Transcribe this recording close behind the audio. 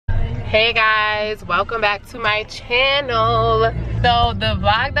Hey guys, welcome back to my channel. So the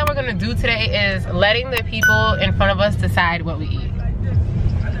vlog that we're gonna do today is letting the people in front of us decide what we eat.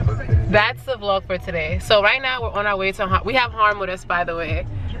 That's the vlog for today. So right now we're on our way to we have Harm with us, by the way.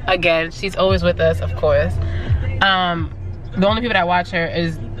 Again, she's always with us, of course. The only people that watch her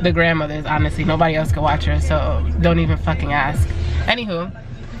is the grandmothers, honestly. Nobody else can watch her, so don't even fucking ask. Anywho,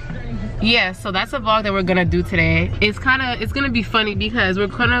 yeah, so that's a vlog that we're gonna do today. It's gonna be funny because we're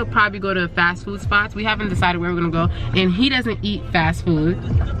gonna probably go to fast food spots. We haven't decided where we're gonna go, and he doesn't eat fast food.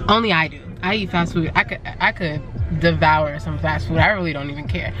 Only I do. I eat fast food. I could devour some fast food. I really don't even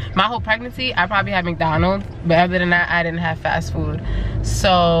care. My whole pregnancy, I probably had McDonald's, but other than that, I didn't have fast food.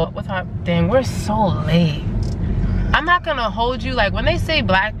 So what time? Dang, we're so late. I'm not gonna hold you. Like when they say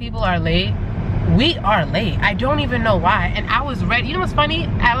black people are late, we are late. I don't even know why. And I was ready. You know what's funny?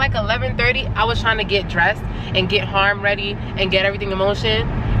 At like 11:30, I was trying to get dressed and get Harm ready and get everything in motion.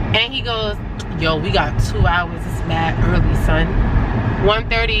 And he goes, yo, we got 2 hours. It's mad early, son.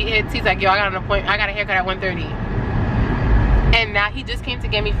 1:30 hits. He's like, yo, I got an appointment. I got a haircut at 1:30. And now he just came to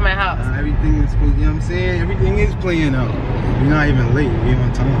get me from my house. Everything is, you know what I'm saying? Everything is playing out. We're not even late. We're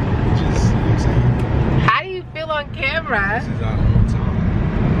on time. We just, you know what I'm saying? How do you feel on camera? This is our on time.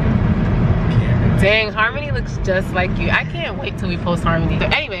 Dang, Harmony looks just like you. I can't wait till we post Harmony. So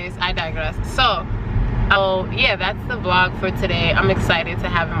anyways, I digress. So, yeah, that's the vlog for today. I'm excited to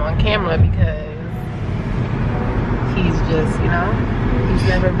have him on camera because he's just, you know, he's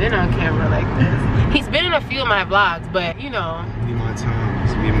never been on camera like this. He's been in a few of my vlogs, but you know. Be my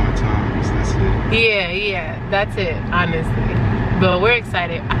times, be my times, that's it. Yeah, that's it, honestly. But we're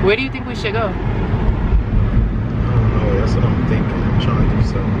excited. Where do you think we should go? I don't know, that's what I'm thinking. I'm trying to do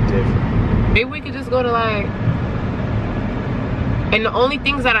something different. Maybe we could just go to like, and the only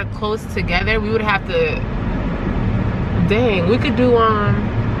things that are close together, we would have to, dang, we could do,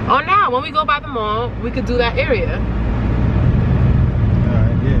 oh now, when we go by the mall, we could do that area.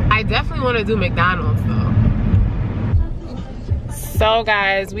 Yeah. I definitely want to do McDonald's though. So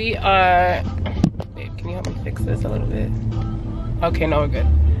guys, we are, babe, can you help me fix this a little bit? Okay, no, we're good.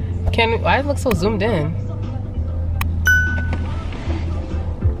 Why does it look so zoomed in?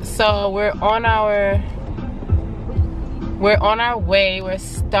 So we're on our way. We're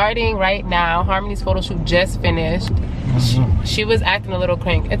starting right now. Harmony's photo shoot just finished. She was acting a little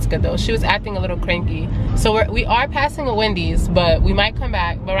cranky. It's good though. She was acting a little cranky. So we are passing a Wendy's, but we might come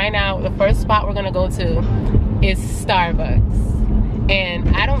back. But right now, the first spot we're gonna go to is Starbucks.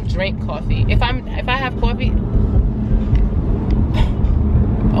 And I don't drink coffee. If I have coffee,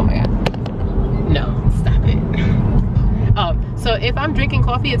 oh my god, no, stop it. So if I'm drinking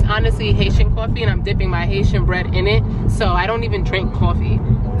coffee, it's honestly Haitian coffee and I'm dipping my Haitian bread in it. So I don't even drink coffee.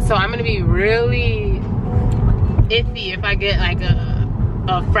 So I'm gonna be really iffy if I get like a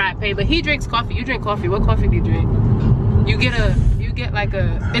frappe. But he drinks coffee. You drink coffee. What coffee do you drink? You get like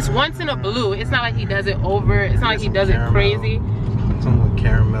a, it's once in a blue. It's not like he does it over. It's not like he does it crazy. Something with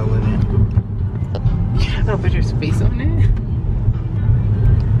caramel in it. I'm gonna put your face on it.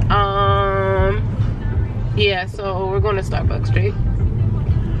 Yeah, so we're going to Starbucks straight.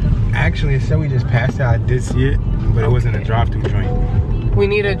 Actually, it said we just passed out. I did see it, but it wasn't a drive-through joint. We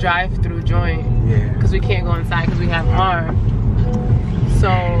need a drive-through joint. Yeah. Because we can't go inside because we have Harm. So,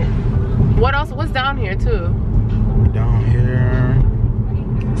 what else? What's down here too? Down here.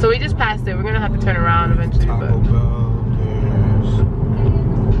 So we just passed it. We're gonna have to turn around eventually. Taco Bell.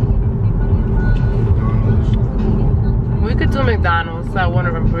 We could do McDonald's. I want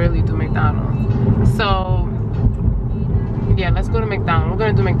to really do McDonald's. So, yeah, let's go to McDonald's. We're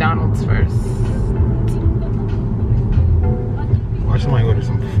gonna do McDonald's first. Watch somebody go to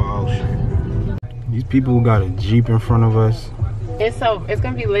some foul shit. These people got a Jeep in front of us. It's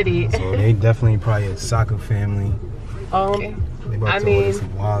gonna be litty. So they definitely probably a soccer family. They about to order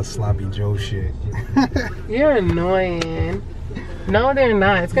some wild sloppy Joe shit. You're annoying. No, they're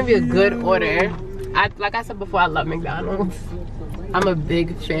not. It's gonna be a good order. Like I said before, I love McDonald's. I'm a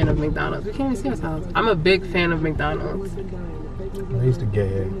big fan of McDonald's. We can't even see ourselves. I'm a big fan of McDonald's. I used to get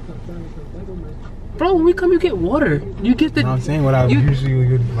here. Bro, when we come, you get water. You get the. No, I'm saying what I usually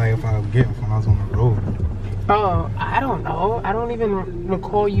would like if I would get when I was on the road. Oh, I don't know. I don't even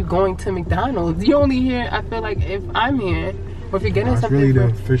recall you going to McDonald's. You only here, I feel like, if I'm here, or if you're getting something. It's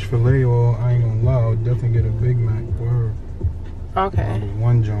really the fish fillet, or I ain't gonna lie, I'll definitely get a Big Mac for her. Okay.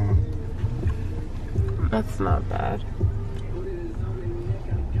 One John. That's not bad.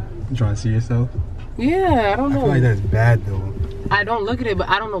 You trying to see yourself? Yeah, I don't know. I feel like that's bad though. I don't look at it, but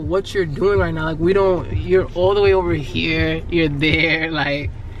I don't know what you're doing right now. Like you're all the way over here, you're there, like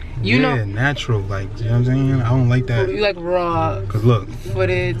You know, natural, like, you know what I'm saying? I don't like that. You like raw. Cause look,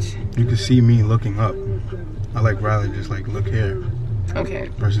 footage. You can see me looking up. I like rather just like look here. Okay.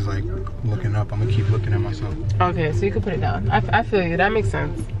 Versus like looking up. I'm gonna keep looking at myself. Okay, so you can put it down. I feel you. That makes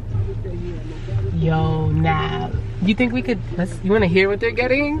sense. Yo, nah. You think we could? You want to hear what they're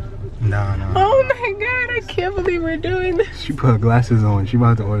getting? Nah. Oh my god, I can't believe we're doing this. She put her glasses on. She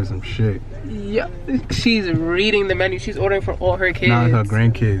about to order some shit. Yeah, she's reading the menu. She's ordering for all her kids. Nah, it's her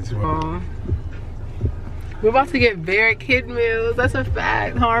grandkids. We're about to get very kid meals. That's a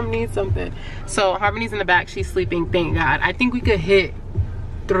fact. Harm needs something. So Harmony's in the back. She's sleeping. Thank God. I think we could hit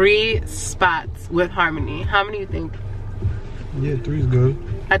 3 spots with Harmony. How many do you think? Yeah, 3's good.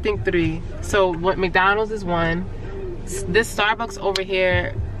 I think 3. So what? McDonald's is 1. This Starbucks over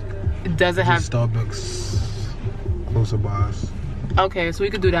here doesn't have Starbucks closer by us. Okay, so we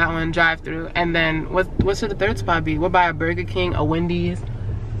could do that one, drive through, and then what should the 3rd spot be? We'll buy a Burger King, a Wendy's,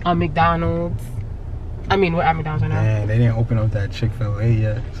 a McDonald's. I mean, we're at McDonald's right now. Man, they didn't open up that Chick-fil-A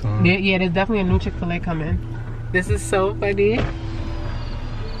yet. So. Yeah, there's definitely a new Chick-fil-A coming. This is so funny.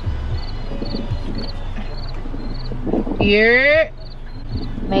 Here.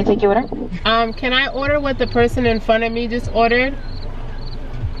 May I take your order? Can I order what the person in front of me just ordered?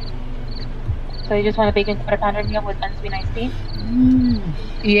 So you just want a bacon quarter pounder meal with unsweet iced tea?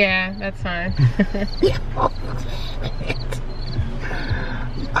 Yeah, that's fine.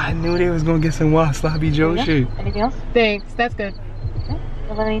 I knew they was gonna get some wild sloppy Joe shit. Anything else? Thanks, that's good. Okay.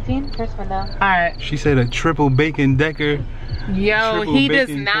 11:18, first window. Alright. She said a triple bacon decker. Yo, he does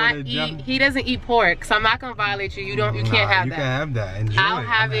not eat. He doesn't eat pork, so I'm not gonna violate you. You can't have that. You can have that. Enjoy. I'll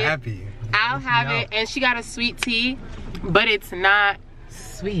have it. Happy. I'll have it. And she got a sweet tea, but it's not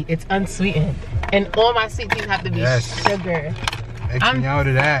sweet. It's unsweetened. And all my sweet teas have to be sugar. I'm out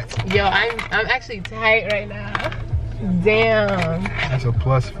of that. Yo, I'm actually tight right now. Damn. That's a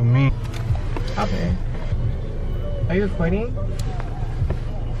plus for me. Okay. Are you recording?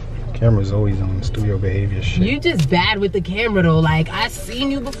 Camera's always on studio behavior shit. You just bad with the camera though. Like, I've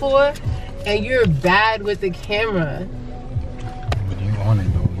seen you before and you're bad with the camera. But you on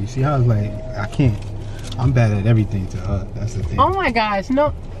it though. You see how it's like, I can't. I'm bad at everything to her. That's the thing. Oh my gosh,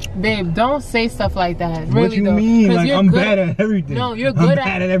 no. Babe, don't say stuff like that. What Really you though. mean? Like, I'm bad at everything. No, you're good I'm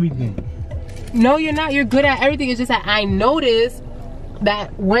bad at everything. No, you're not. You're good at everything. It's just that I noticed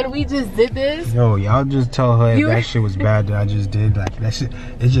that when we just did this. Yo, y'all just tell her if that shit was bad that I just did. Like, that shit,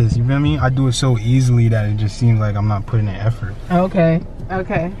 it's just, you feel me? I do it so easily that it just seems like I'm not putting in effort. Okay.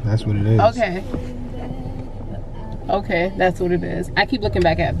 That's what it is. Okay, that's what it is. I keep looking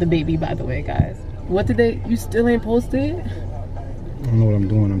back at the baby, by the way, guys. What did you still ain't posted? I don't know what I'm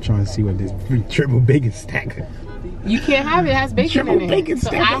doing. I'm trying to see what this triple bacon stack is. You can't have it. It has bacon in it. Bacon so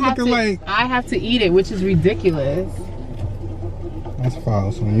stack. I have to eat it, which is ridiculous. That's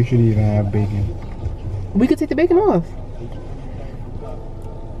foul, so you should even have bacon. We could take the bacon off.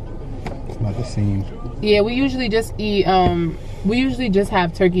 It's not the same. Yeah, we usually just eat, we usually just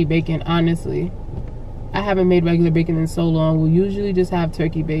have turkey bacon, honestly. I haven't made regular bacon in so long. We usually just have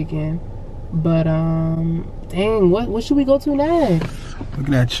turkey bacon. But, dang, what should we go to next? Look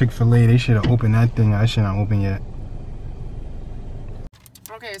at that Chick-fil-A. They should have opened that thing. That shit not open yet.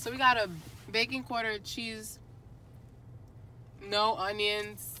 Okay, so we got a bacon quarter, cheese, no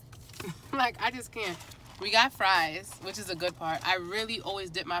onions. Like, I just can't. We got fries, which is a good part. I really always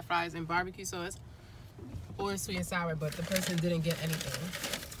dip my fries in barbecue sauce or sweet and sour, but the person didn't get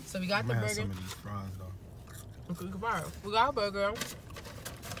anything. So we got the burger. Some of these fries, though. Okay, we got a burger,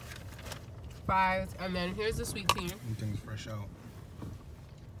 fries, and then here's the sweet tea. Everything's fresh out.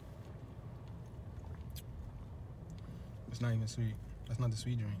 It's not even sweet. That's not the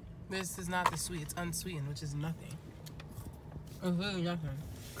sweet drink. This is not the sweet. It's unsweetened, which is nothing. It's really nothing.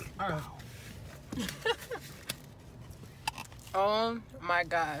 All right. Oh my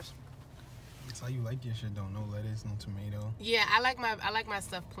gosh. That's how you like your shit, though. No lettuce, no tomato. Yeah, I like my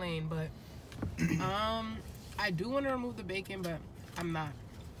stuff plain, but I do want to remove the bacon, but I'm not.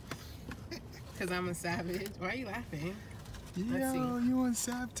 Cause I'm a savage. Why are you laughing? Let's see. Yo, you on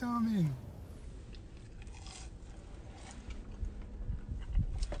Sap Tommen.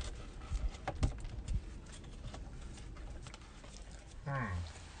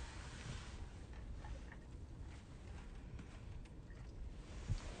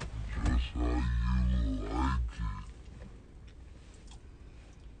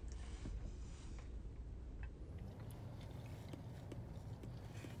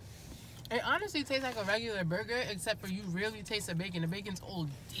 It honestly tastes like a regular burger, except for you really taste the bacon. The bacon's OD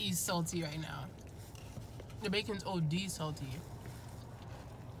salty right now. The bacon's OD salty.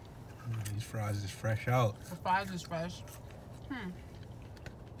 These fries is fresh out. The fries is fresh.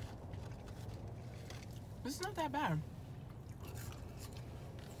 This is not that bad.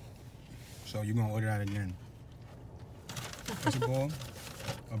 So you're gonna order that again? What's it called?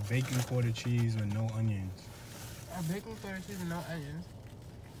 A bacon quarter cheese with no onions. A bacon quarter cheese with no onions.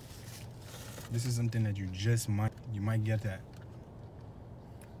 This is something that you might get that.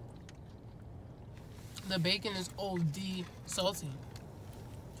 The bacon is OD salty.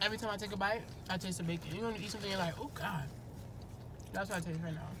 Every time I take a bite, I taste the bacon. You're gonna eat something, you're like, oh God. That's what I taste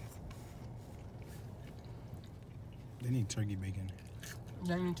right now. They need turkey bacon.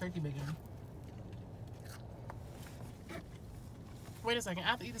 They need turkey bacon. Wait a second, I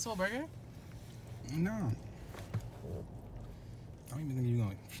have to eat this whole burger? No. I don't even think you're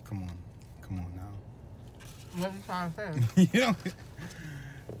gonna. Come on now. What are you trying to say?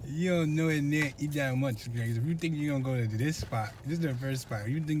 You don't know it near eat that much. Because if you think you're gonna go to this spot, this is the first spot. If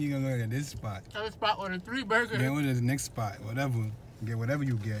you think you're gonna go to this spot, This spot order 3 burgers. then order the next spot, whatever. Get whatever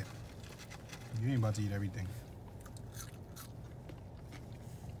you get. You ain't about to eat everything.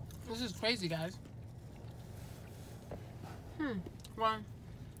 This is crazy, guys. Well,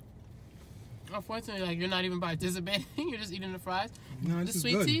 unfortunately, like, you're not even participating. You're just eating the fries. No, The this is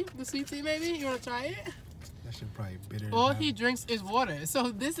sweet good. tea? The sweet tea, maybe? You want to try it? That shit probably bitter. All he drinks is water.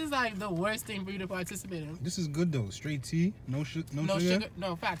 So this is, like, the worst thing for you to participate in. This is good though. Straight tea, no sugar. No sugar.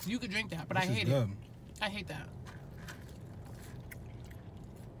 No, facts. You could drink that, but This I is hate good. it. I hate that.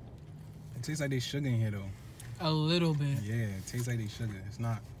 It tastes like there's sugar in here though. A little bit. Yeah, it tastes like there's sugar. It's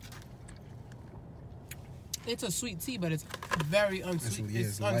not. It's a sweet tea, but it's very unsweet. Yeah, It's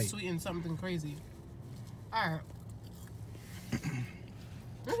it's light. unsweet and something crazy. All right.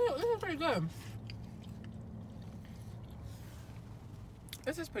 This is pretty good.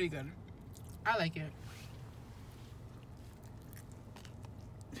 This is pretty good. I like it.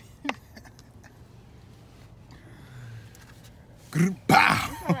 Pow!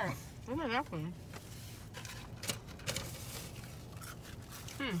 Alright. What's my napkin?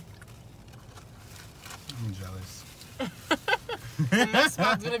 I'm jealous. The next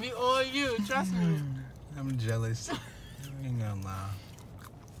spot's gonna be all you. Trust me. I'm jealous. I ain't gonna lie.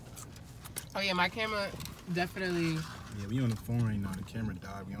 Oh yeah, my camera definitely. Yeah, we on the phone right now. The camera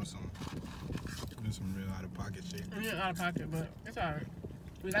died. We on some real out of pocket shit. I'm just out of pocket, but it's alright.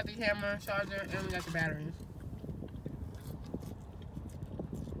 We got the camera, charger, and we got the batteries.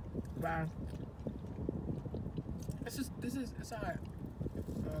 Wow. It's alright.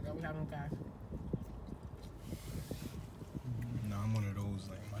 Oh god, we have no gas. No, I'm one of those,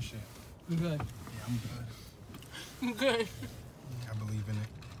 like, my shit. You good? Yeah, I'm good. I'm good. I believe in it.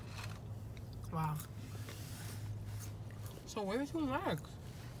 Wow. So where did you next?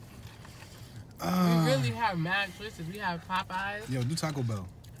 We really have mad choices. We have Popeyes. Yo, do Taco Bell.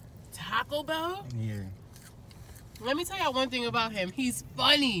 Taco Bell? Yeah. Let me tell y'all one thing about him. He's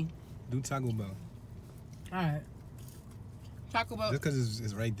funny. Do Taco Bell. Alright. Taco Bell. Just because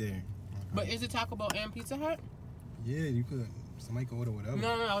it's right there. But is it Taco Bell and Pizza Hut? Yeah, you could. Somebody could order whatever. No,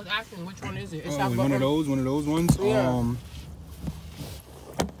 I was asking which one is it? It's Oh, Taco Bell one of those ones? Yeah.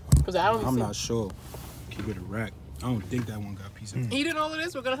 Because I don't I'm not sure. Keep it a rack. I don't think that one got pizza. Eating all of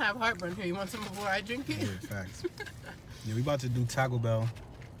this, we're going to have heartburn here. You want some before I drink it? Yeah, facts. Yeah, we about to do Taco Bell.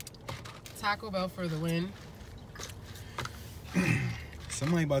 Taco Bell for the win.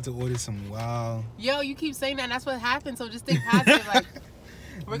 Somebody about to order some wild. Yo, you keep saying that, and that's what happens. So just think positive. Like,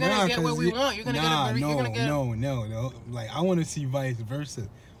 we're gonna get what we want. You're gonna get a burrito. You're gonna get no. Like, I want to see vice versa.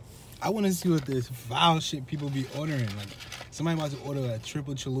 I want to see what this foul shit people be ordering. Like, somebody about to order a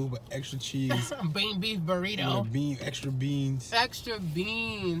triple chalupa, extra cheese, beef burrito, extra beans. Extra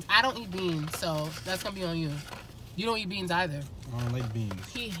beans. I don't eat beans, so that's gonna be on you. You don't eat beans either. I don't like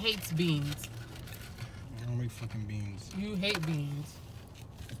beans. He hates beans. I don't like fucking beans. You hate beans.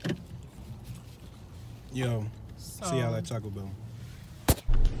 Yo, So, see how that Taco Bell.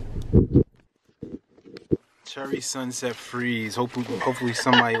 Cherry Sunset Freeze. Hopefully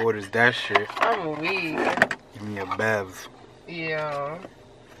somebody orders that shit. I'm weak. Give me a bev. Yeah.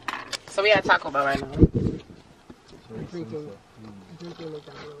 So we had Taco Bell right now. Drinking McDonald's.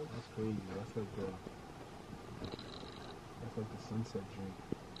 That's crazy. That's like the sunset drink.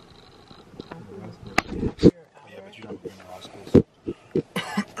 Yeah, but you never been to Roscoe's.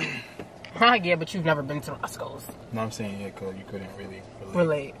 Yeah, but you've never been to Roscoe's. No, I'm saying, yeah, because you couldn't really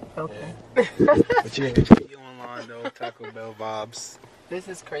Relate. Okay. Yeah. But yeah, you online though, Taco Bell vibes. This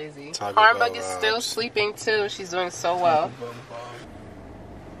is crazy. Taco Carnbug Bell is still vibes. sleeping too. She's doing so well.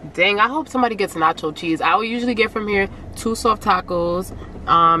 Dang, I hope somebody gets nacho cheese. I will usually get from here 2 soft tacos,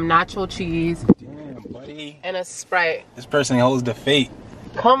 nacho cheese, Damn, buddy. and a Sprite. This person holds the fate.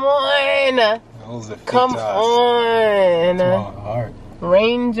 Come on. Holds the fate Come to us. on. To my heart.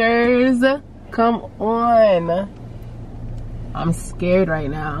 Rangers. Come on. I'm scared right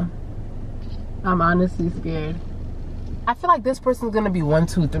now. I'm honestly scared. I feel like this person's gonna be 1,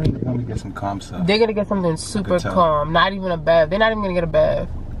 2, 3. They're gonna get some calm stuff. They're gonna get something super calm. Not even a bev. They're not even gonna get a bev.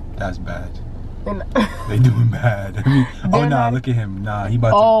 That's bad. They doing bad. I mean, oh nah, look at him. Nah, he about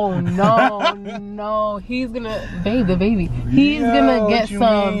to. Oh no, no. He's gonna, babe, the baby. He's gonna get what you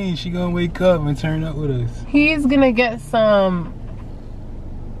some. mean? She gonna wake up and turn up with us. He's gonna get some.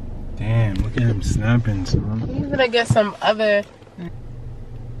 Damn, look at him snapping, son. He's gonna get some other.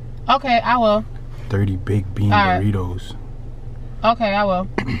 Okay, I will. 30 baked bean burritos. Okay, I will.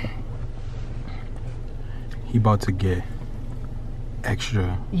 He about to get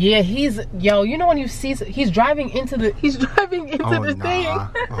extra. Yeah, yo, you know when you see, he's driving into the thing.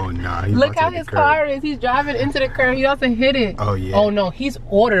 Oh nah. Look how his car is. He's driving into the curb. He also hit it. Oh yeah. Oh no, he's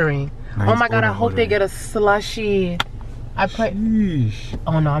ordering. No, oh my god, I hope they get a slushy. Sheesh.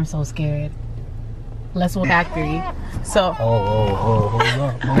 Oh no, I'm so scared. Let's go factory. So. Oh,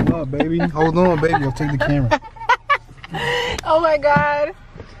 hold up, baby. Hold on, baby. I'll take the camera. Oh my god.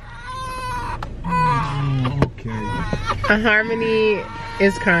 Okay. Harmony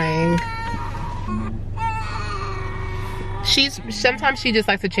is crying. Sometimes she just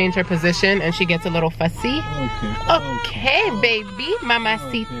likes to change her position and she gets a little fussy. Okay, baby,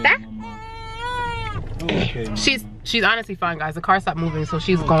 mamacita. Okay. She's honestly fine, guys. The car stopped moving, so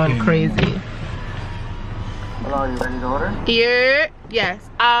she's going crazy. Hello, are you ready to order? Here, yes.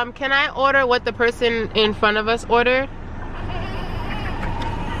 Can I order what the person in front of us ordered?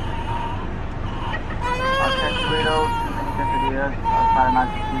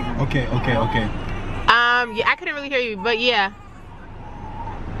 Okay. Yeah, I couldn't really hear you, but yeah.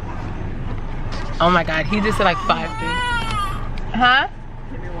 Oh my god, he just said like 5 things. Huh?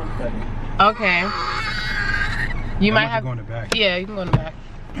 Give me 1 second. Okay. You might have. Go in the back. Yeah, you can go in the back.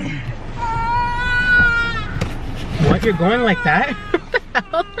 What, you're going like that?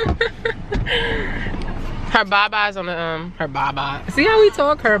 Her baba's on the her baba. See how we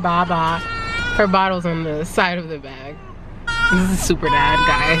talk? Her baba. Her bottle's on the side of the bag. This is super dad,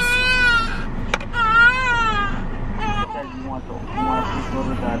 guys. You want to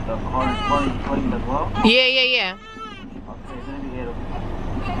order that the car is flooding as well? Yeah. Okay, it's gonna be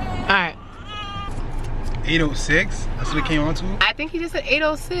 806. Alright. 806? That's what it came on to? I think he just said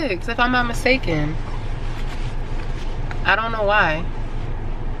 806, if I'm not mistaken. I don't know why.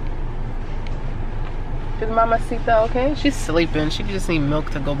 Is Mamacita okay? She's sleeping. She just need milk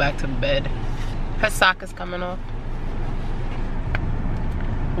to go back to bed. Her sock is coming off.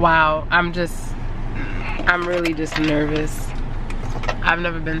 Wow, I'm really just nervous. I've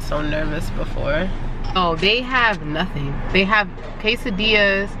never been so nervous before. Oh, they have nothing. They have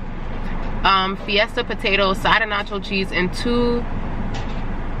quesadillas, fiesta potatoes, side of nacho cheese, and 2,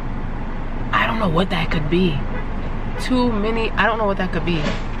 I don't know what that could be. 2 mini, I don't know what that could be.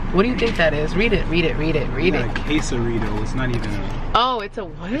 What do you think that is? Read it. It's a quesarito. It's not even a... Oh, it's a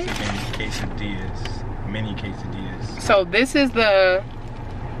what? It's a quesadillas. Mini quesadillas. So this is the...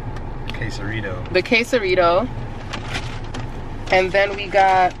 Quesarito. The quesarito. And then we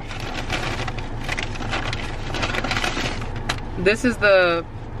got... This is the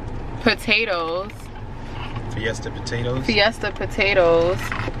potatoes. Fiesta potatoes. Fiesta potatoes.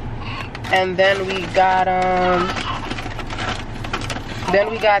 And then we got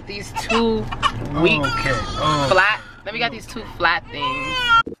these 2 weak flat. Then we got these 2 flat things.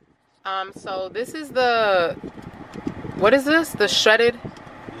 So this is the, what is this? The shredded?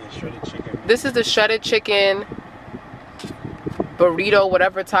 Yeah, shredded chicken. This is the shredded chicken burrito,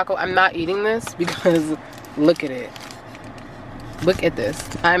 whatever taco. I'm not eating this because look at it. Look at this.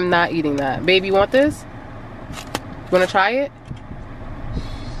 I'm not eating that. Baby, you want this? You wanna try it?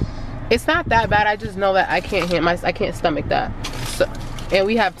 It's not that bad. I just know that I can't stomach that. So, and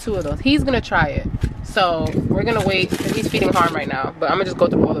we have 2 of those. He's gonna try it. So we're gonna wait because he's feeding Harm right now. But I'm gonna just go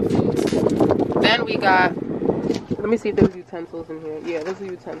through all the foods. Then we got, let me see if there's utensils in here. Yeah, there's a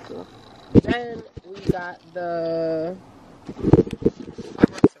utensil. Then we got the, I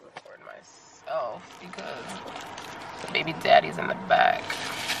have to record myself because the baby daddy's in the back.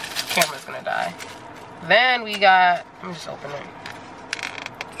 Camera's gonna die. Then we got, let me just open it.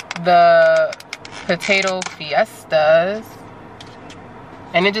 The potato fiestas,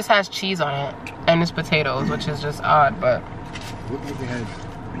 and it just has cheese on it, and it's potatoes, which is just odd, but Looked like they had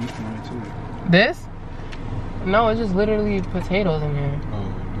beef on it too. this? No, it's just literally potatoes in here. Oh,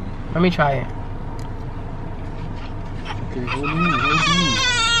 okay. Let me try it. Okay, hold me.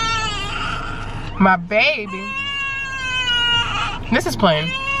 My baby. This is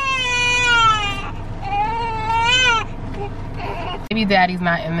plain. Baby daddy's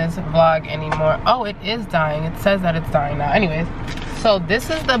not in this vlog anymore. Oh, it is dying. It says that it's dying now. Anyways, so this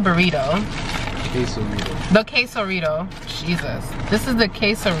is the burrito. Quesorito. The quesorito. Jesus. This is the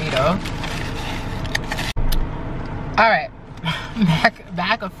quesorito. Alright.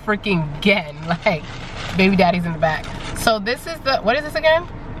 back of freaking again. Like, baby daddy's in the back. So this is the, what is this again?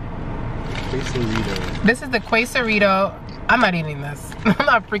 Quesorito. This is the quesorito. I'm not eating this. I'm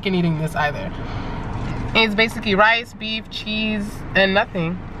not freaking eating this either. It's basically rice, beef, cheese, and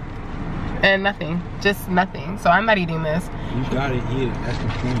nothing. And nothing. Just nothing. So I'm not eating this. You gotta eat it. That's the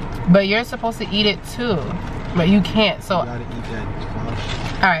point. But you're supposed to eat it too. But you can't. So you gotta eat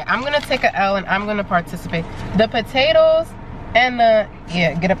that. alright, I'm gonna take an L and I'm gonna participate. The potatoes and the,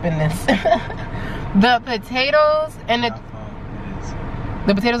 yeah, get up in this. The potatoes and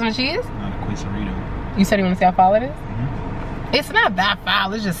the potatoes and the cheese? Not a quesorito. You said you want to see how foul it is? Mm-hmm. It's not that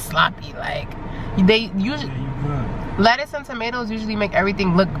foul, it's just sloppy. Like, they usually, Yeah, lettuce and tomatoes usually make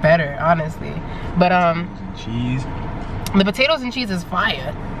everything look better, honestly. But cheese. the potatoes and cheese is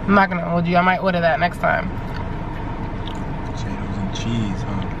fire. I'm not gonna hold you, I might order that next time. Potatoes and cheese,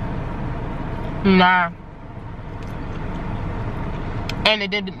 huh? Nah. And they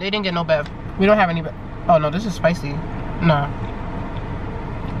didn't get no bev. We don't have any bev. Oh no, this is spicy. Nah.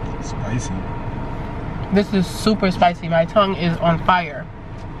 Spicy. This is super spicy. My tongue is on fire.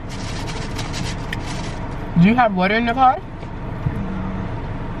 Do you have water in the car?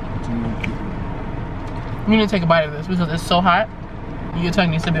 You need to take a bite of this because it's so hot. Your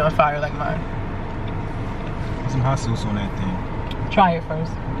tongue needs to be on fire like mine. Put some hot sauce on that thing. Try it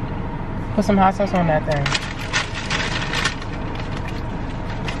first. Put some hot sauce on that thing.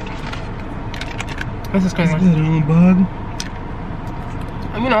 This is crazy. Bug.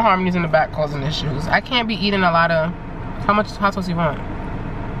 You know Harmony's in the back causing issues. I can't be eating a lot of... How much hot sauce you want?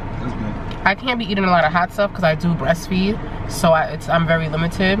 That's good. I can't be eating a lot of hot stuff because I do breastfeed. So I'm very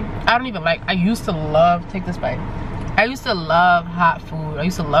limited. I don't even like... I used to love... Take this bite. I used to love hot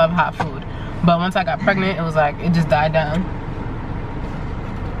food. But once I got pregnant, it was like... It just died down.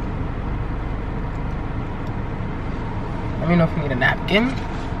 Let me know if you need a napkin.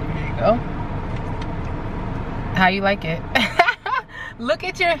 There you go. How you like it? Look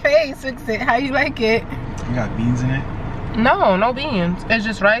at your face, fix it. How you like it? You got beans in it? No, no beans. It's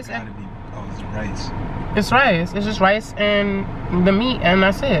just rice. It's gotta be. Oh, it's rice. It's rice. It's just rice and the meat, and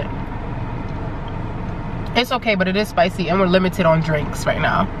that's it. It's okay, but it is spicy, and we're limited on drinks right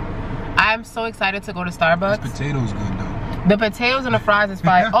now. I'm so excited to go to Starbucks. This potato's good though. The potatoes and the fries is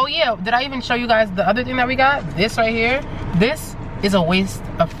fire. Oh yeah, did I even show you guys the other thing that we got? This right here. This is a waste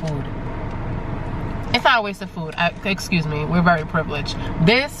of food. It's not a waste of food. Excuse me, we're very privileged.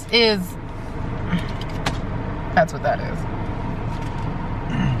 This is... That's what that is.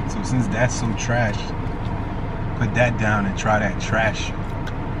 So since that's so trash, put that down and try that trash.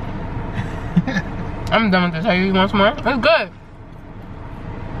 I'm done with this. Are you want some more? It's good.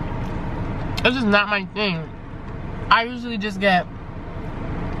 It's just not my thing. I usually just get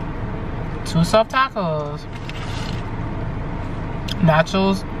 2 soft tacos,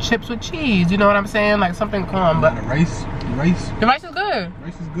 nachos, chips with cheese. You know what I'm saying? Like something calm. But the rice. the rice is good.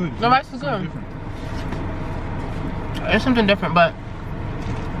 Rice is good. The rice is good. It's something different, but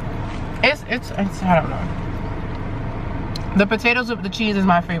it's I don't know. The potatoes with the cheese is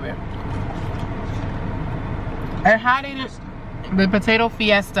my favorite. And how they did the potato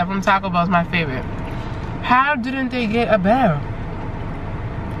fiesta from Taco Bell is my favorite. How didn't they get a bell?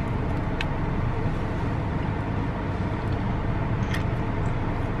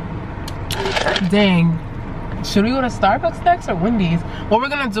 Dang. Should we go to Starbucks next or Wendy's? What we're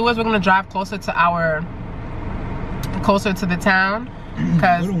gonna do is we're gonna drive closer to the town.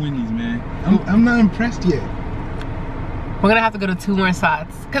 Cause go to Wendy's, man. I'm not impressed yet. we're gonna have to go to 2 more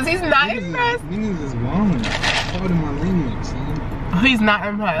spots. Cause he's not impressed. Niggas is wrong. Pardon my language, son. He's not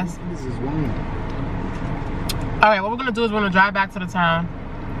impressed. Niggas is wrong. Alright, what we're gonna do is we're gonna drive back to the town.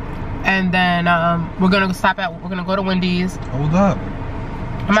 And then we're gonna go to Wendy's. Hold up.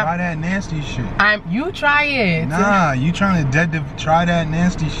 Try that nasty shit. You try it. Nah, you trying to try that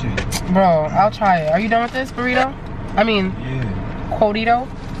nasty shit. Bro, I'll try it. Are you done with this burrito? I mean, yeah. Quotito?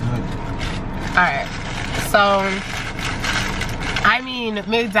 Good. Alright, so, I mean,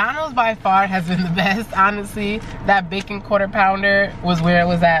 McDonald's by far has been the best, honestly. That bacon quarter pounder was where it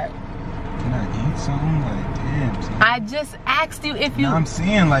was at. Can I eat something? Like, damn, son. I just asked you if you... No, I'm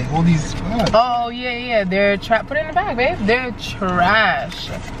saying, like, all these spots. Oh, yeah, they're trash. Put it in the bag, babe. They're trash.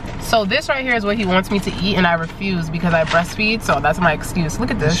 So this right here is what he wants me to eat, and I refuse because I breastfeed, so that's my excuse.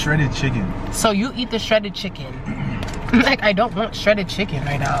 Look at this. The shredded chicken. So you eat the shredded chicken. Like, I don't want shredded chicken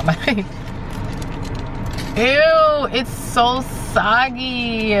right now. Like, Ew, it's so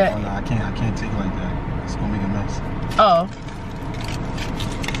soggy. Oh no, I can't take it like that. It's gonna make a mess. Oh.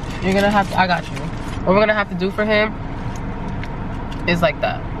 You're gonna have to, I got you. What we're gonna have to do for him is like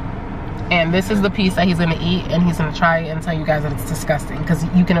that. And this is the piece that he's gonna eat, and he's gonna try it and tell you guys that it's disgusting, because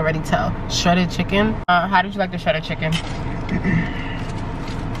you can already tell. Shredded chicken. How did you like the shredded chicken?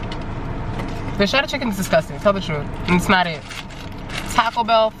 The shredded chicken is disgusting, tell the truth. It's not it. Taco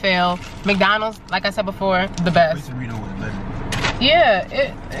Bell, fail. McDonald's, like I said before, the best. Yeah,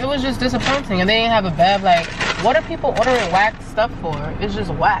 it was just disappointing, and they didn't have a bev. Like, what are people ordering whack stuff for? It's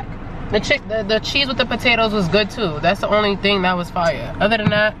just whack. The cheese with the potatoes was good too. That's the only thing that was fire. Other than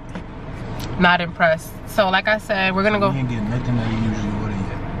that, not impressed. So like I said, we're gonna go. We didn't get nothing that we usually order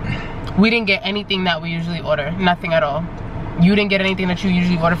yet. We didn't get anything that we usually order. Nothing at all. You didn't get anything that you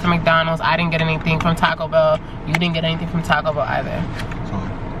usually order from McDonald's. I didn't get anything from Taco Bell. You didn't get anything from Taco Bell either. So,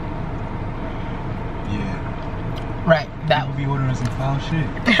 yeah. Right. That People be ordering some foul shit.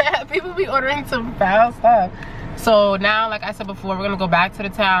 People be ordering some foul stuff. So now, like I said before, we're gonna go back to the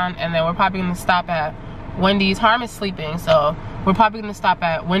town, and then we're probably gonna stop at Wendy's. Harm is sleeping, so we're probably gonna stop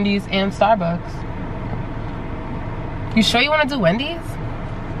at Wendy's and Starbucks. You sure you wanna do Wendy's?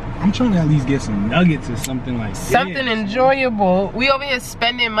 I'm trying to at least get some nuggets or something like that. Something enjoyable. We over here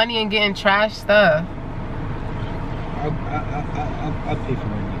spending money and getting trash stuff. I'll pay for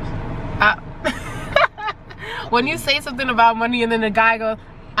Wendy's. When you say something about money and then the guy goes,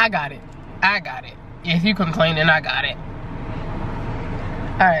 I got it. I got it. If you complaining, I got it.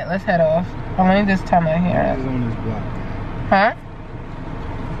 Alright, let's head off. Oh, let me just turn my hair Wendy's up. on this block. Huh?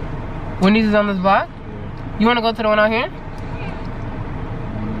 Wendy's is on this block? Yeah. You wanna go to the one out here?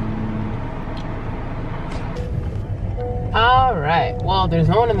 Alright, well, there's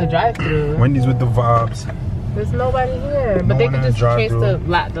no one in the drive-thru. Wendy's with the vibes. There's nobody here, but No they one could in the just trace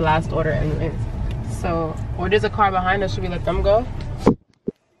drive-thru. the last order anyways. So, or there's a car behind us. Should we let them go?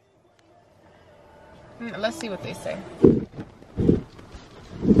 Let's see what they say.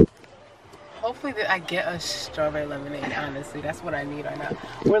 Hopefully I get a strawberry lemonade, honestly. That's what I need right now.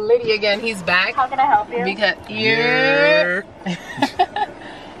 We're Liddy again. He's back. How can I help you? Because, yeah.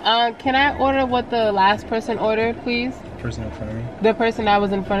 Can I order what the last person ordered, please? Person in front of me. The person that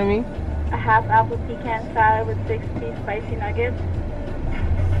was in front of me? A half apple pecan salad with 60 spicy nuggets.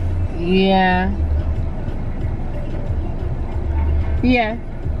 Yeah. Yeah.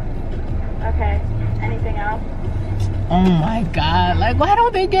 Okay. Anything else? Oh my god. Like, why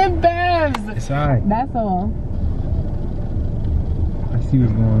don't they get bevs? It's alright. That's all. I see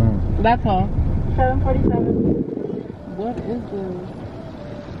what's going on. That's all. 747. What is this?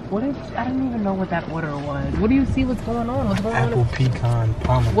 What is, I don't even know what that order was. What do you see? What's going on? What's going Apple, on? pecan,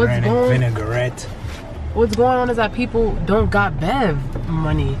 pomegranate, vinaigrette. What's going on is that people don't got bev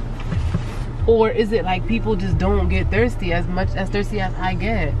money. Or is it like people just don't get thirsty as much as thirsty as I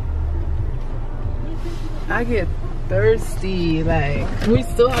get? I get thirsty. Like, we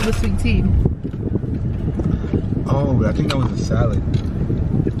still have the sweet tea. Oh, I think that was a salad.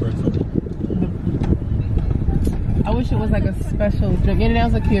 I wish it was like a special drink. Your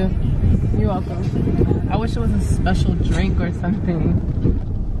nails are cute. You're welcome. I wish it was a special drink or something.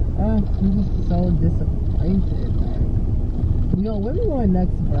 Oh, I'm just so disappointed. Like, yo, where we going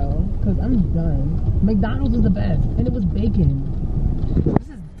next, bro? Because I'm done. McDonald's is the best. And it was bacon. This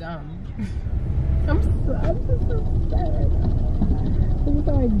is dumb. I'm just so sad. This is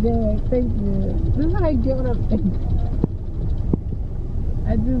how I get. Thank you. This is how I get when I'm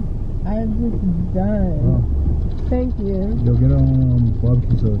just done. Oh. Thank you. Yo, get on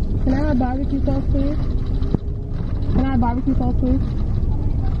barbecue sauce. Can I have barbecue sauce, please? Can I have barbecue sauce, please?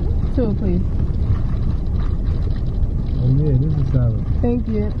 Two, please. Oh yeah, this is salad. Thank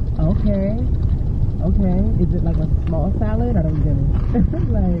you. Okay. Okay. Is it like a small salad? I don't get it.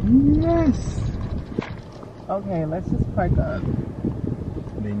 Like, Yes. okay, let's just park up.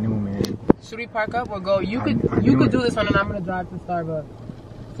 They knew, man. Should we park up or go? You I could knew it. do this one, and I'm gonna drive to Starbucks.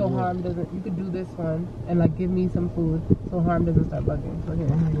 So Harm doesn't. You could do this one and like give me some food, so Harm doesn't start bugging. So here.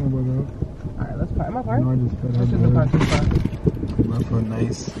 I'm gonna bug up. All right, let's park. Am I parked? No, I just cut Let's just park this car. My front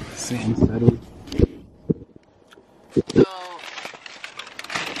nice, sitting settled. So,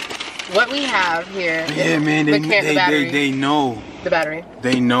 what we have here. Yeah, man, the battery. they know. The battery.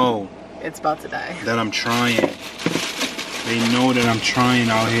 They know It's about to die. that I'm trying. They know that I'm trying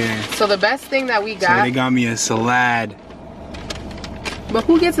out here. So the best thing that we So got. they got me a salad. But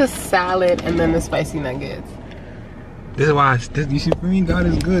who gets a salad and then the spicy nuggets? This is why you see, for me, God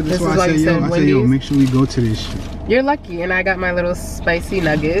is good. This That's is why why I you say, said yo, I say, yo, Wendy's? make sure we go to this shit. You're lucky, and I got my little spicy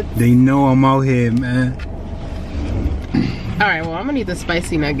nuggets. They know I'm out here, man. All right, well, I'm gonna need the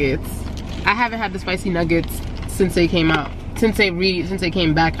spicy nuggets. I haven't had the spicy nuggets since they came out. Since they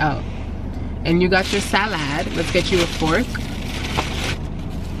came back out. And you got your salad. Let's get you a fork.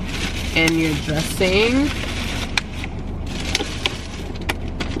 And your dressing.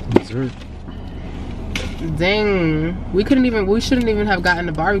 Dessert. Dang. We shouldn't even have gotten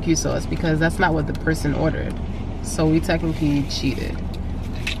the barbecue sauce because that's not what the person ordered. So we technically cheated.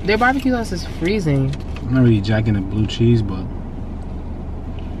 Their barbecue sauce is freezing. I'm not really jacking the blue cheese, but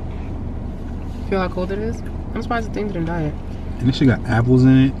Feel how cold it is? I'm surprised the thing didn't die. and this shit got apples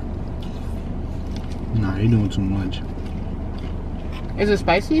in it. Nah, you're doing too much. Is it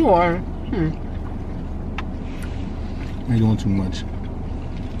spicy or? You're doing too much.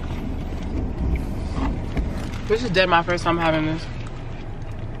 This is dead my first time having this.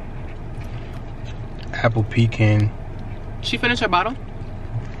 Apple pecan. She finished her bottle?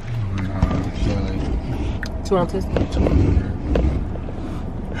 Like 2 ounces.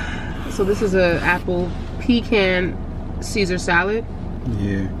 So this is a apple pecan Caesar salad.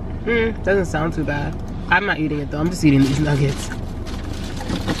 yeah. Doesn't sound too bad. I'm not eating it though. I'm just eating these nuggets. I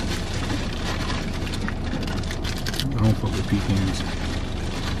don't fuck with pecans.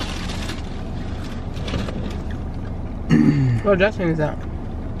 What dressing is that?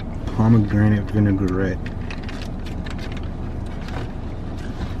 Pomegranate vinaigrette.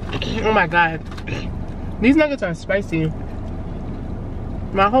 Oh my god. These nuggets are spicy.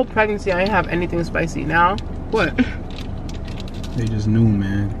 My whole pregnancy I didn't have anything spicy. Now, what? They just knew,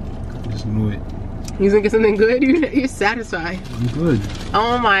 man. I just knew it. You think it's something good? You're satisfied. I'm good.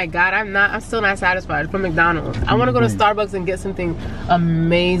 Oh my god, I'm still not satisfied from McDonald's. I want to go to Starbucks and get something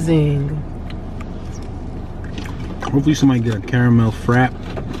amazing. Hopefully somebody get a caramel frap.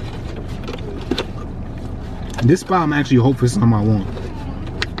 This spot I'm actually hoping for something I want.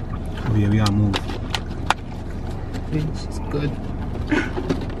 Oh yeah, we gotta move. It's good.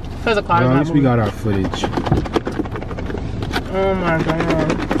 There's a car. Well, at least we got our footage. Oh my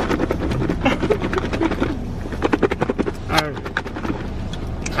god.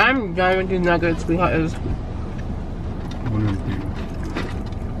 Alright. I'm done with these nuggets because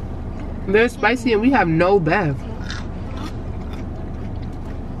they're spicy and we have no bev.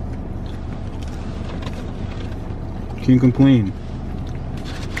 Can't complain.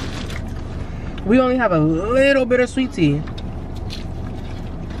 We only have a little bit of sweet tea.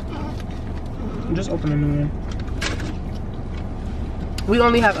 Just open a new one. We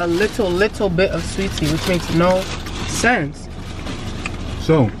only have a little bit of sweet tea, which makes no sense.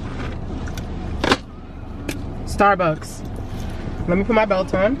 So, Starbucks. Let me put my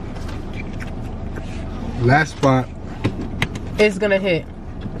belt on. last spot. It's gonna hit.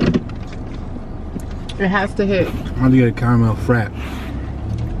 It has to hit. I'm gonna get a caramel frap.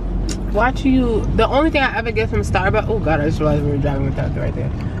 Watch you. The only thing I ever get from Starbucks. Oh god, I just realized we were driving with that right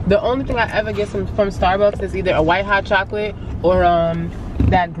there. The only thing I ever get from Starbucks is either a white hot chocolate or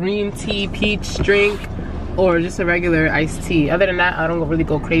that green tea peach drink or just a regular iced tea. Other than that, I don't really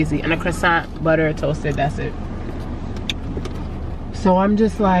go crazy. And a croissant, butter, toasted. That's it. So I'm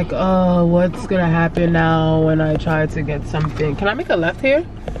just like, what's gonna happen now when I try to get something? Can I make a left here?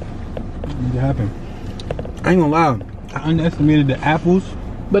 What happened? I ain't gonna lie. I underestimated the apples.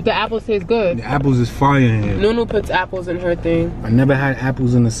 But the apples taste good. The apples is fire in here. Nunu puts apples in her thing. I never had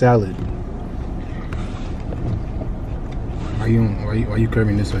apples in a salad. Why you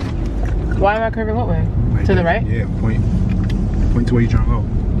curving this way? Why am I curving what way? Right To there. the right? Yeah, point to where you trying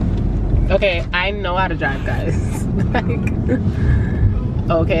to go. Okay, I know how to drive, guys. Like,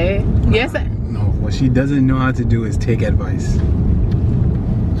 okay. Yes. No, what she doesn't know how to do is take advice.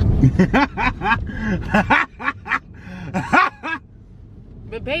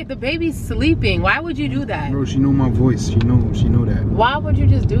 But babe, the baby's sleeping. Why would you do that? Bro, she know my voice. She know that. Why would you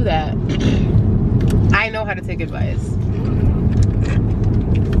just do that? I know how to take advice.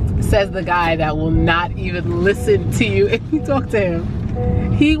 Says the guy that will not even listen to you if you talk to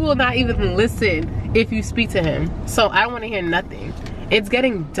him. He will not even listen if you speak to him. So I don't want to hear nothing. It's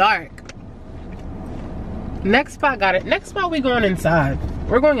getting dark. Next spot got it. Next spot we going inside.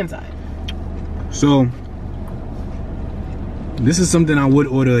 We're going inside. So, this is something I would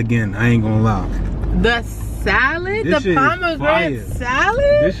order again. I ain't gonna lie. The salad? This The pomegranate salad?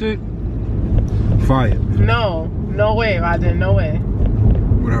 This shit, fire. No. No way, Roger. No way.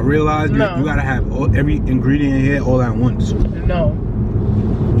 What I realized, No. you gotta have every ingredient in here all at once. No.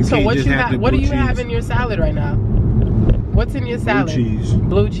 You So can't what just you have have? the What do blue you have cheese. in your salad right now? What's in your salad? Blue cheese,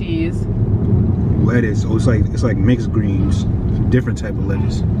 Blue cheese. lettuce. Oh, it's like mixed greens, different type of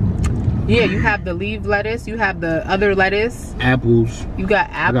lettuce. Yeah, you have the leaf lettuce. You have the other lettuce. Apples. You got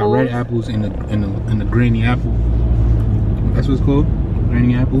apples. I got red apples and the granny apple. That's what it's called,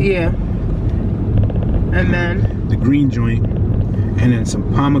 granny apple. Yeah. And then the green joint, and then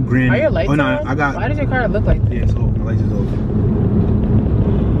some pomegranate. Are your lights on? I got. Why does your car look like that? Yeah, it's off. My lights is off.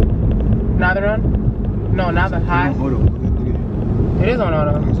 Now they're on? No, now they're high. Auto. Look at it. It is on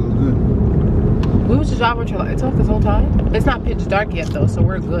auto. So it's good. We was just driving with your lights off this whole time. It's not pitch dark yet though, so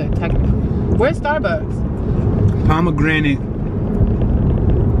we're good technically. Where's Starbucks? Pomegranate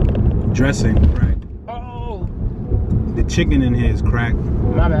dressing, right? Oh, The chicken in here is cracked.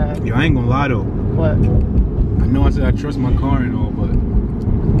 my bad. Yo, I ain't gonna lie though. What? I know I said I trust my car and all, but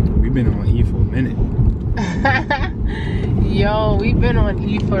we've been on E for a minute. Yo, we've been on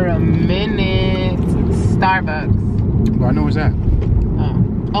E for a minute. Starbucks. But I know what's that.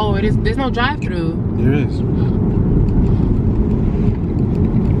 Oh, it is. There's no drive-through. There is.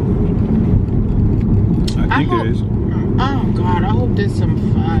 I think there is. Oh God, I hope there's some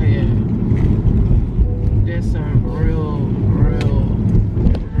fire. There's some real.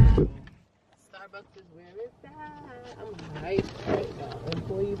 Starbucks is where it's at. I'm right now.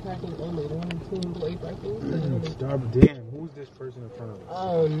 Employee parking only. There are only 2 employee parking. Starbucks. Damn, who's this person in front of us?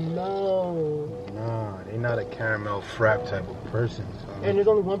 Oh no. Nah, they not a caramel frap type of person. So. And there's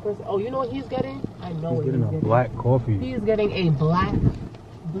only one person. Oh, you know what he's getting? I know what he's getting. A black coffee. He's getting a black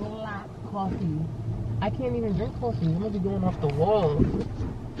coffee. I can't even drink coffee. I'm gonna be going off the wall.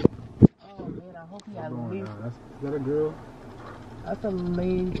 Oh man, I hope he at least. Is that a girl? That's a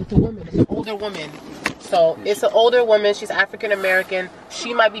lady. It's a woman. It's an older woman. So it's an older woman. She's African American.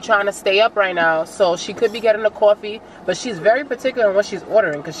 She might be trying to stay up right now. So she could be getting a coffee. But she's very particular in what she's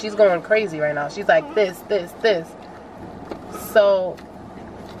ordering because she's going crazy right now. She's like this. So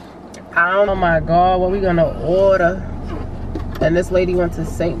I don't know, my God, what we gonna order. And this lady went to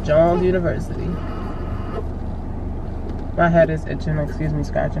St. John's University. My head is itching, excuse me,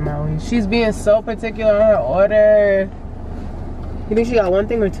 scratching my way. She's being so particular on her order. You think she got 1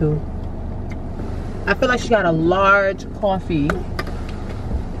 thing or 2? I feel like she got a large coffee.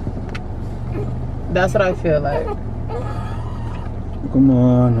 That's what I feel like. Come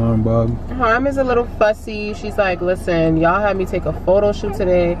on, Hornbug. Harm is a little fussy. She's like, listen, y'all had me take a photo shoot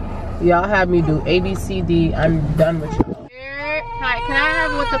today. Y'all had me do A, B, C, D. I'm done with you. Hi, can I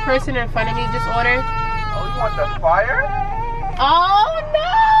have what the person in front of me just ordered? Oh, you want the fire? Oh no!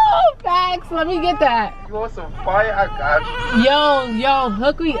 Facts, let me get that. You want some fire? I got you. Yo,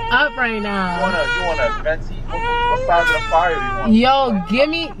 hook me up right now. You want a venti? What size of the fire do you want? Yo, give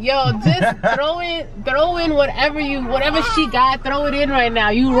me, just throw in whatever she got, throw it in right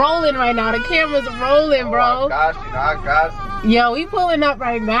now. You rolling right now. The camera's rolling, bro. Oh, I got you. Yo, we pulling up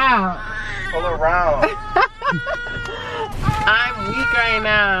right now. Pull around. I'm weak right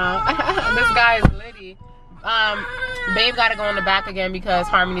now. This guy is litty. Babe gotta go in the back again because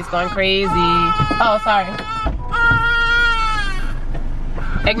Harmony's going crazy. Oh, sorry.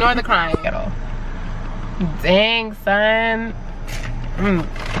 Ignore the crying. Dang, son. I'm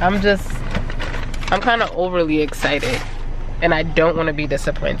kind of overly excited. And I don't want to be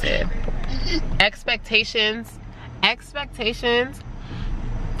disappointed. Expectations,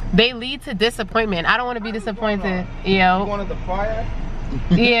 they lead to disappointment. I don't want to be disappointed. Yo. You wanted the fire?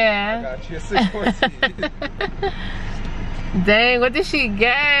 Yeah. I got you a 614. Dang, what did she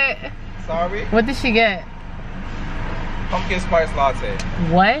get? Sorry? What did she get? Pumpkin spice latte.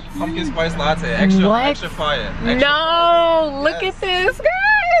 What? Pumpkin spice latte. Extra fire. No, look at this,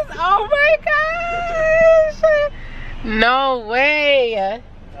 guys. Oh my gosh. No way.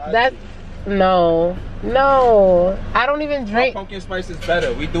 That's, no. I don't even drink. Our pumpkin spice is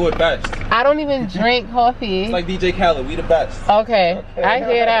better. We do it best. I don't even drink coffee. It's like DJ Khaled. We the best. Okay, I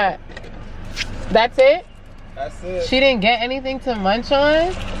hear that. That's it? That's it. She didn't get anything to munch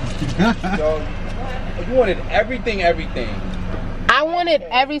on? So, you wanted everything. I wanted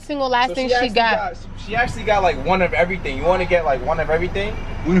every single last thing she got. She actually got like one of everything. You want to get like one of everything?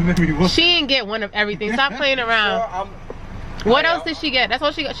 She didn't get one of everything. Stop playing around. What else did she get? That's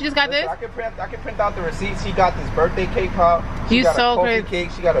all she got. She just got this? I can print out the receipts. She got this birthday cake pop. You so crazy. Cake.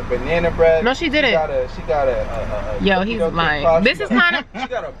 She got a banana bread. No, she didn't. She got a yo, he's lying. This is kind of. She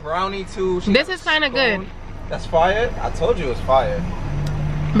got a brownie too. This is kind of good. That's fire. I told you it was fire.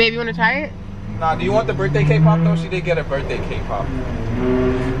 Baby, you want to try it? Nah. Do you want the birthday cake pop though? She did get a birthday cake pop.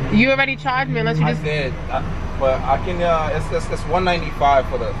 You already charged me, unless you just. I did. But I can. It's $195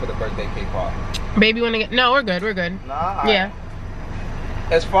 for the birthday cake pop. Baby, you want to get? No, we're good. Nah. Yeah.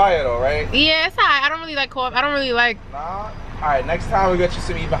 It's fire though, right? Yeah, it's hot. I don't really like coffee. I don't really like. Nah. Alright, next time we get you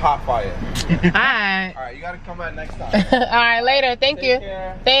some even hot fire. Alright. Alright, you gotta come back next time. Alright, later. Thank you.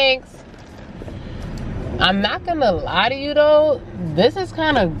 Care. Thanks. I'm not gonna lie to you though. This is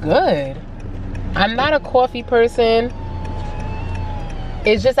kind of good. I'm not a coffee person.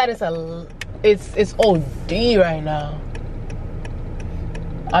 It's just that it's a it's OD right now.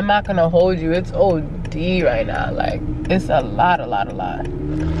 I'm not gonna hold you. It's OD right now. Like, it's a lot.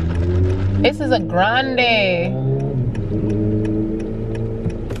 This is a grande.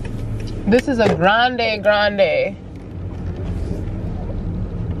 This is a grande.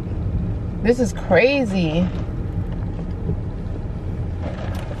 This is crazy.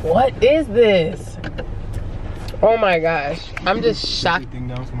 What is this? Oh my gosh. I'm just shocked.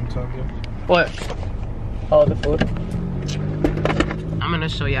 What? Oh, the food. I'm gonna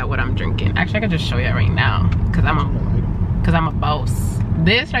show y'all what I'm drinking. Actually, I can just show y'all right now, cause I'm a boss.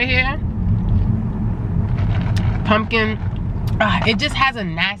 This right here, pumpkin. It just has a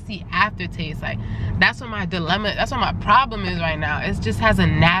nasty aftertaste. Like, that's what my dilemma. That's what my problem is right now. It just has a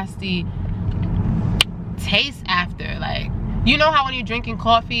nasty taste after. Like, you know how when you're drinking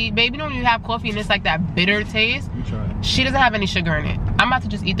coffee, baby, you know when you have coffee and it's like that bitter taste? She doesn't have any sugar in it. I'm about to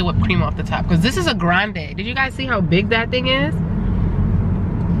just eat the whipped cream off the top, because this is a grande. Did you guys see how big that thing is?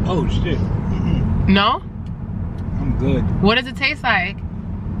 Oh shit. No? I'm good. What does it taste like?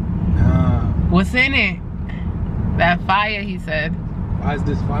 Nah. What's in it? That fire, he said. Why is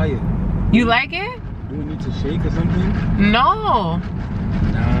this fire? You like it? Do we need to shake or something? No.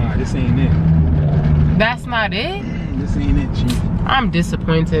 Nah, this ain't it. That's not it? This ain't it, chief. I'm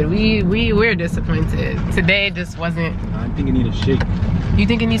disappointed. We're disappointed. Today just wasn't. I think it needs a shake. You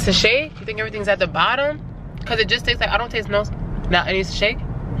think it needs to shake? You think everything's at the bottom? Cause it just tastes like, I don't taste no. Now it needs to shake?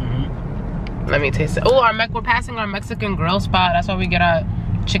 Let me taste it. Oh, we're passing our Mexican grill spot. That's why we get our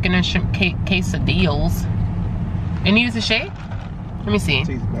chicken and shrimp quesadillas. It needs a shake? Let me see. It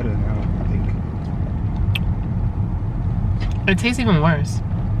tastes better now, I think. It tastes even worse.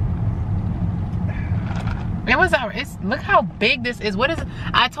 It was look how big this is. What is it?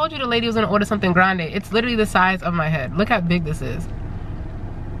 I told you the lady was gonna order something grande. It's literally the size of my head. Look how big this is.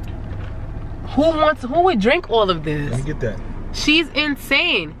 Who would drink all of this? Let me get that. She's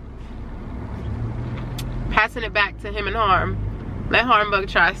insane. Passing it back to him and Harm. Let Harmbug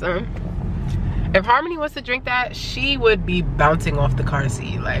try some. If Harmony wants to drink that, she would be bouncing off the car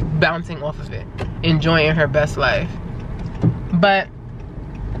seat, like bouncing off of it, enjoying her best life. But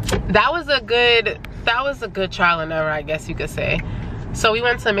that was a good trial and error, I guess you could say. So we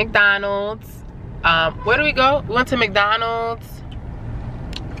went to McDonald's. Where do we go? We went to McDonald's,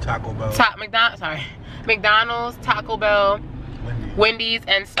 Taco Bell. McDonald's, Taco Bell, Wendy's,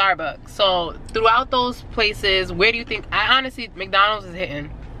 and Starbucks. So throughout those places, where do you think? I honestly, McDonald's is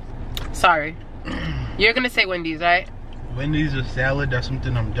hitting. Sorry. You're gonna say Wendy's, right? Wendy's or salad, that's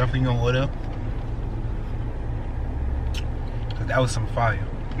something I'm definitely gonna order. Cause that was some fire.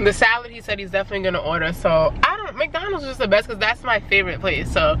 The salad, he said he's definitely gonna order. So McDonald's is just the best because that's my favorite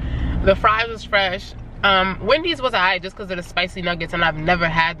place. So the fries was fresh. Wendy's was alright just because of the spicy nuggets, and I've never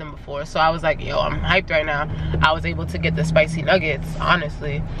had them before. So I was like, yo, I'm hyped right now. I was able to get the spicy nuggets,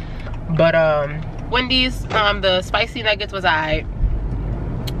 honestly. But Wendy's, the spicy nuggets was alright.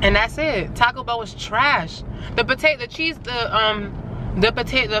 And that's it. Taco Bell was trash. The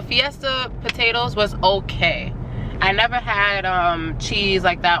Fiesta potatoes was okay. I never had cheese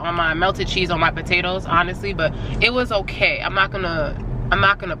like that on my melted cheese on my potatoes, honestly, but it was okay. I'm not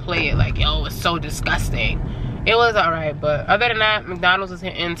gonna play it like, yo, it's so disgusting. It was alright, but other than that, McDonald's was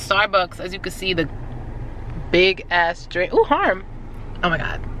hitting. Starbucks, as you can see, the big ass drink. Ooh, Harm. Oh my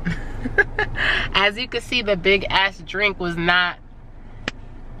god. As you can see, the big ass drink was not.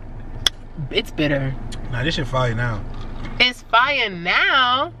 It's bitter. Nah, this shit fire now. It's fire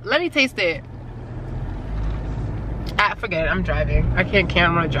now. Let me taste it. Forget it, I'm driving. I can't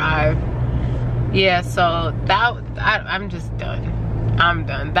camera drive. Yeah, so I'm just done. I'm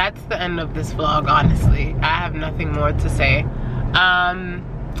done. That's the end of this vlog, honestly. I have nothing more to say.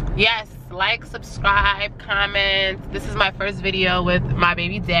 Yes, like, subscribe, comment. This is my first video with my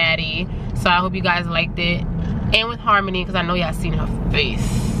baby daddy, so I hope you guys liked it. And with Harmony, because I know y'all seen her face,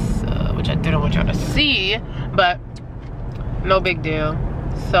 which I didn't want y'all to see, but no big deal.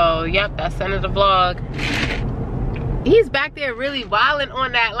 So yep, that's the end of the vlog. He's back there really wilding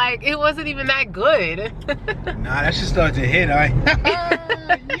on that, like it wasn't even that good. Nah, that shit started to hit,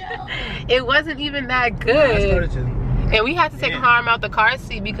 It wasn't even that good. And we had to take Harm out the car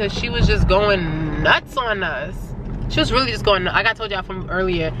seat because she was just going nuts on us. She was really just going nuts. Like I told y'all from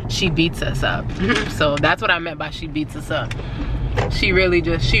earlier, she beats us up. So that's what I meant by she beats us up. She really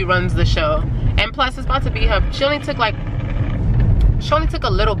just, she runs the show. And plus it's about to be her, she only took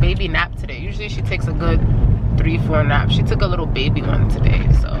a little baby nap today. Usually she takes a good 3-4 naps. She took a little baby one today,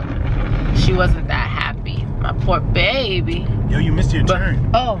 so she wasn't that happy. My poor baby. Yo, you missed your turn.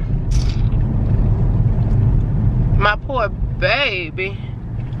 Oh. My poor baby.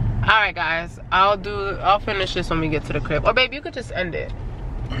 Alright guys, I'll finish this when we get to the crib. Or babe, you could just end it.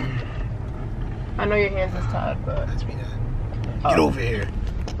 I know your hands is tied, but That's me. Get over here.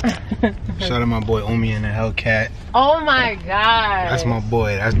 Shout out my boy Omi and the Hellcat. oh my god. That's my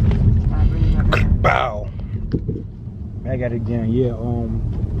boy. That's bow. I got it again. Yeah,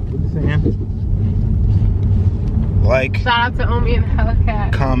 what you saying? Like, Shout out to Omi and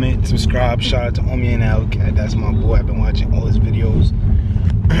Hellcat. comment, subscribe. Shout out to Omi and the Hellcat. That's my boy. I've been watching all his videos.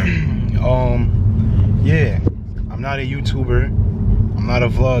 Yeah, I'm not a YouTuber. I'm not a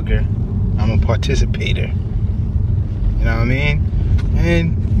vlogger. I'm a participator. You know what I mean?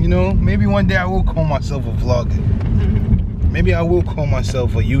 And you know, maybe one day I will call myself a vlogger. Maybe I will call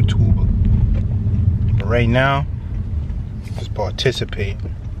myself a YouTuber. But right now, just participate. You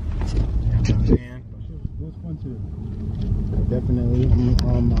know what I'm saying? It was fun too. Definitely,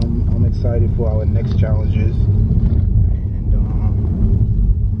 I'm excited for our next challenges.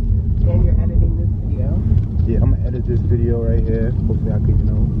 And you're editing this video. Yeah, I'm gonna edit this video right here. Hopefully I could, you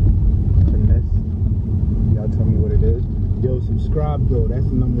know, finesse. Y'all tell me what it is. Yo, subscribe though. That's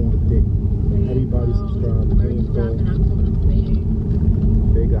the #1 thing. Everybody subscribe. FaeandCO.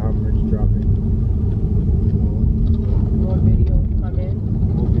 They got merch dropping. More videos coming.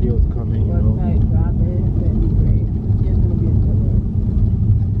 More videos coming, you know. Website dropping. That'd be great. It's gonna be a good one.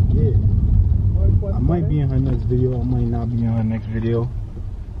 Yeah. I might be in her next video. I might not be in her next video.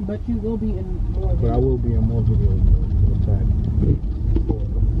 But you will be in more videos. But I will be in more videos. For a fact.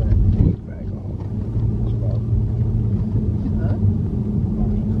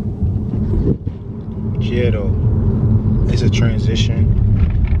 Yeah, though, it's a transition.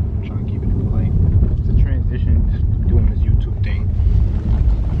 I'm trying to keep it polite. It's a transition, just doing this YouTube thing.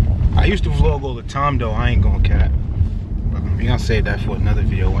 I used to vlog all the time, though. I ain't gonna cap. We're gonna save that for another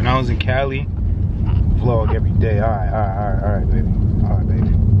video. When I was in Cali, vlog every day. All right, baby. All right,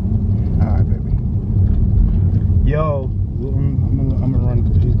 baby. Yo, I'm gonna run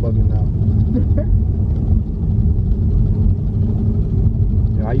because she's bugging now.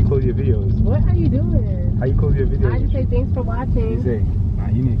 How you close your videos? What are you doing? How you close your videos? I just say thanks for watching. You say, nah,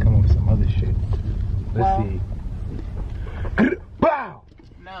 you need to come up with some other shit. Let's see. Bow!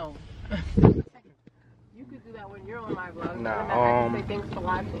 No. You could do that when you're on my vlog. Nah, I just say thanks for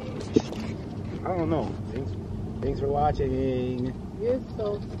watching. I don't know. Thanks for watching. You're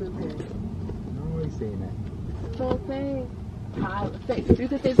so stupid. I'm always saying that. So say, you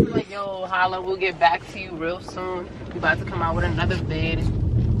could say something like, yo, holla, we'll get back to you real soon. We about to come out with another vid.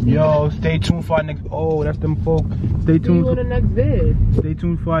 Yo, stay tuned for our next. Oh, that's them folk. Stay tuned. See you in the next vid. Stay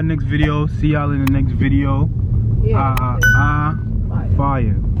tuned for our next video. See y'all in the next video. Yeah.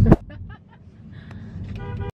 Fire.